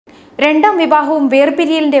രണ്ടാം വിവാഹവും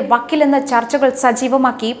വേർപിരിയലിന്റെ വക്കിലെന്ന ചർച്ചകൾ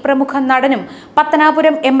സജീവമാക്കി പ്രമുഖ നടനും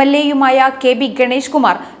പത്തനാപുരം എംഎൽഎയുമായ കെ.ബി. ഗണേഷ്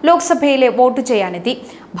കുമാർ ലോക്സഭയിലെ വോട്ട് ചെയ്യാനെത്തി.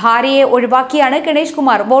 ഭാര്യയെ ഒഴിവാക്കിയാണ് ഗണേഷ്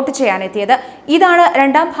കുമാർ വോട്ട് ചെയ്യാനെത്തിയത്. ഇതാണ്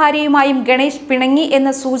രണ്ടാം ഭാര്യയുമായും ഗണേഷ് പിണങ്ങി എന്ന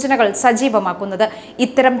സൂചനകൾ സജീവമാക്കുന്നത്.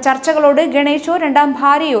 ഇത്തരം ചർച്ചകളോട് ഗണേഷോ രണ്ടാം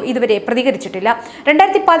ഭാര്യയോ ഇതുവരെ പ്രതികരിച്ചിട്ടില്ല.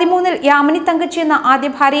 2013 യാമിനി തങ്കച്ചി എന്ന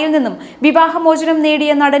ആദ്യ ഭാര്യയിൽ നിന്നും വിവാഹമോചനം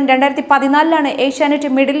നേടിയ നടൻ 2014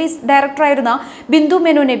 ഏഷ്യാനെറ്റ് മിഡിൽ ഈസ്റ്റ് ഡയറക്ടറായിരുന്ന ബിന്ദു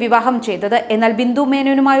മേനോനെ വിവാഹം ചെയ്തത്. എന്നാൽ ബിന്ദു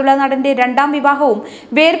മേനോനുമായുള്ള നടന്റെ രണ്ടാം വിവാഹവും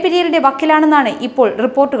വേർപിരിയലിന്റെ വക്കിലാണെന്നാണ് ഇപ്പോൾ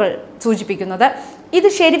റിപ്പോർട്ടുകൾ സൂചിപ്പിക്കുന്നത്. ഇത്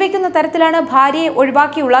ശരിവെക്കുന്ന തരത്തിലാണ് ഭാര്യയെ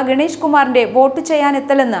ഒഴിവാക്കിയുള്ള ഗണേഷ് കുമാറിന്റെ വോട്ട്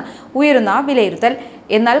ചെയ്യാനെത്തലെന്ന് ഉയരുന്ന വിലയിരുത്തൽ.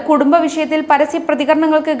 എന്നാൽ കുടുംബ വിഷയത്തിൽ പരസ്യ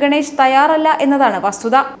പ്രതികരണങ്ങൾക്ക് ഗണേഷ് തയ്യാറല്ല എന്നതാണ്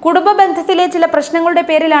വസ്തുത. കുടുംബ ബന്ധത്തിലെ ചില പ്രശ്നങ്ങളുടെ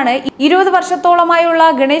പേരിലാണ് 20 വർഷത്തോളമായുള്ള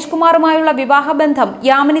ഗണേഷ് കുമാറുമായുള്ള വിവാഹബന്ധം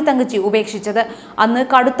യാമിനി തങ്കച്ചി ഉപേക്ഷിച്ചത്. അന്ന്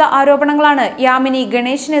കടുത്ത ആരോപണങ്ങളാണ് യാമിനി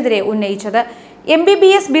ഗണേഷിനെതിരെ ഉന്നയിച്ചത്.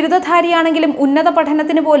 MBBS ബിരുദധാരിയാണെങ്കിലും ഉന്നത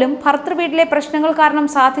പഠനത്തിന് പോലും ഭർത്തൃവീട്ടിലെ പ്രശ്നങ്ങൾ കാരണം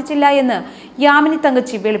സാധിച്ചില്ല എന്ന് യാമിനി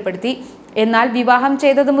തങ്കച്ചി വെളിപ്പെടുത്തി. എന്നാൽ വിവാഹം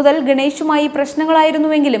ചെയ്തത് മുതൽ ഗണേഷുമായി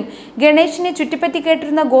പ്രശ്നങ്ങളായിരുന്നുവെങ്കിലും ഗണേഷിനെ ചുറ്റിപ്പറ്റി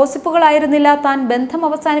കേട്ടിരുന്ന ഗോസിപ്പുകളായിരുന്നില്ല താൻ ബന്ധം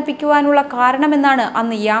അവസാനിപ്പിക്കുവാനുള്ള കാരണമെന്നാണ്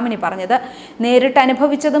അന്ന് യാമിനി പറഞ്ഞത്. നേരിട്ട്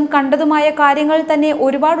അനുഭവിച്ചതും കണ്ടതുമായ കാര്യങ്ങൾ തന്നെ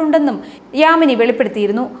ഒരുപാടുണ്ടെന്നും യാമിനി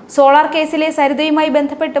വെളിപ്പെടുത്തിയിരുന്നു. സോളാർ കേസിലെ സരിതയുമായി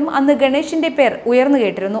ബന്ധപ്പെട്ടും അന്ന് ഗണേഷിന്റെ പേർ ഉയർന്നു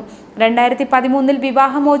കേട്ടിരുന്നു. 2013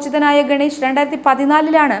 വിവാഹമോചിതനായ ഗണേഷ്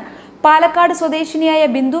 2014 പാലക്കാട് സ്വദേശിനിയായ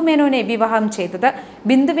ബിന്ദു മേനോനെ വിവാഹം ചെയ്തത്.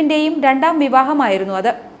 ബിന്ദുവിന്റെയും രണ്ടാം വിവാഹമായിരുന്നു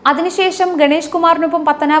അത്. അതിനുശേഷം ഗണേഷ് കുമാറിനൊപ്പം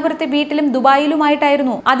പത്തനാപുരത്തെ വീട്ടിലും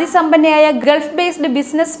ദുബായിലുമായിട്ടായിരുന്നു അതിസമ്പന്നയായ ഗൾഫ് ബേസ്ഡ്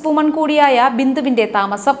ബിസിനസ് വുമൺ കൂടിയായ ബിന്ദുവിന്റെ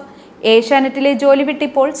താമസം. ഏഷ്യാനെറ്റിലെ ജോലി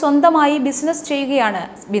വിട്ടിപ്പോൾ സ്വന്തമായി ബിസിനസ് ചെയ്യുകയാണ്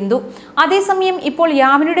ബിന്ദു. അതേസമയം ഇപ്പോൾ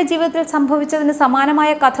യാമിനിയുടെ ജീവിതത്തിൽ സംഭവിച്ചതിന്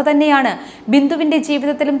സമാനമായ കഥ തന്നെയാണ് ബിന്ദുവിന്റെ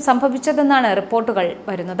ജീവിതത്തിലും സംഭവിച്ചതെന്നാണ് റിപ്പോർട്ടുകൾ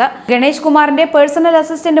വരുന്നത്. ഗണേഷ് കുമാറിന്റെ പേഴ്സണൽ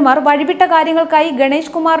അസിസ്റ്റന്റുമാർ വഴിവിട്ട കാര്യങ്ങൾക്കായി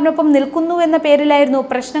ഗണേഷ് കുമാറിനൊപ്പം നിൽക്കുന്നുവെന്ന പേരിലായിരുന്നു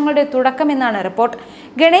പ്രശ്നങ്ങളുടെ തുടക്കമെന്നാണ് റിപ്പോർട്ട്.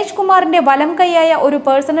 ഗണേഷ് കുമാറിന്റെ വലം കൈയായ ഒരു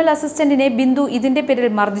പേഴ്സണൽ അസിസ്റ്റന്റിനെ ബിന്ദു ഇതിന്റെ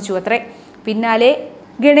പേരിൽ മർദ്ദിച്ചു അത്രേ. പിന്നാലെ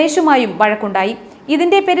ഗണേഷുമായും വഴക്കുണ്ടായി.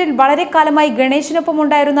 ഇതിന്റെ പേരിൽ വളരെ കാലമായി ഗണേഷിനൊപ്പം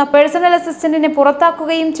ഉണ്ടായിരുന്ന പേഴ്സണൽ അസിസ്റ്റന്റിനെ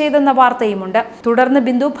പുറത്താക്കുകയും ചെയ്തെന്ന വാർത്തയുമുണ്ട്. തുടർന്ന്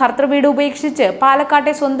ബിന്ദു ഭർത്തൃവീട് ഉപേക്ഷിച്ച്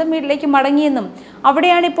പാലക്കാട്ടെ സ്വന്തം വീട്ടിലേക്ക് മടങ്ങിയെന്നും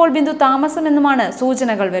അവിടെയാണ് ഇപ്പോൾ ബിന്ദു താമസമെന്നുമാണ്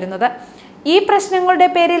സൂചനകൾ വരുന്നത്. ഈ പ്രശ്നങ്ങളുടെ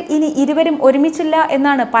പേരിൽ ഇനി ഇരുവരും ഒരുമിച്ചില്ല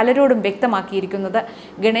എന്നാണ് പലരോടും വ്യക്തമാക്കിയിരിക്കുന്നത്.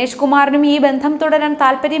 ഗണേഷ് കുമാറിനും ഈ ബന്ധം തുടരാൻ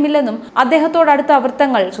താല്പര്യമില്ലെന്നും അദ്ദേഹത്തോട് അടുത്ത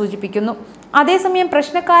വൃത്തങ്ങൾ സൂചിപ്പിക്കുന്നു. അതേസമയം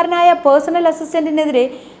പ്രശ്നക്കാരനായ പേഴ്സണൽ അസിസ്റ്റന്റിനെതിരെ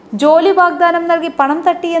ജോലി വാഗ്ദാനം നൽകി പണം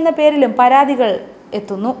തട്ടിയെന്ന പേരിലും പരാതികൾ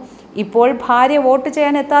എത്തുന്നു. ഇപ്പോൾ ഭാര്യ വോട്ട്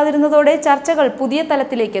ചെയ്യാൻ എത്താതിരുന്നതോടെ ചർച്ചകൾ പുതിയ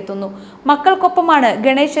തലത്തിലേക്ക് എത്തുന്നു. മക്കൾക്കൊപ്പമാണ്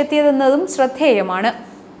ഗണേഷ് എത്തിയതെന്നതും ശ്രദ്ധേയമാണ്.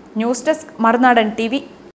 ന്യൂസ് ഡെസ്ക് മറുനാടൻ TV.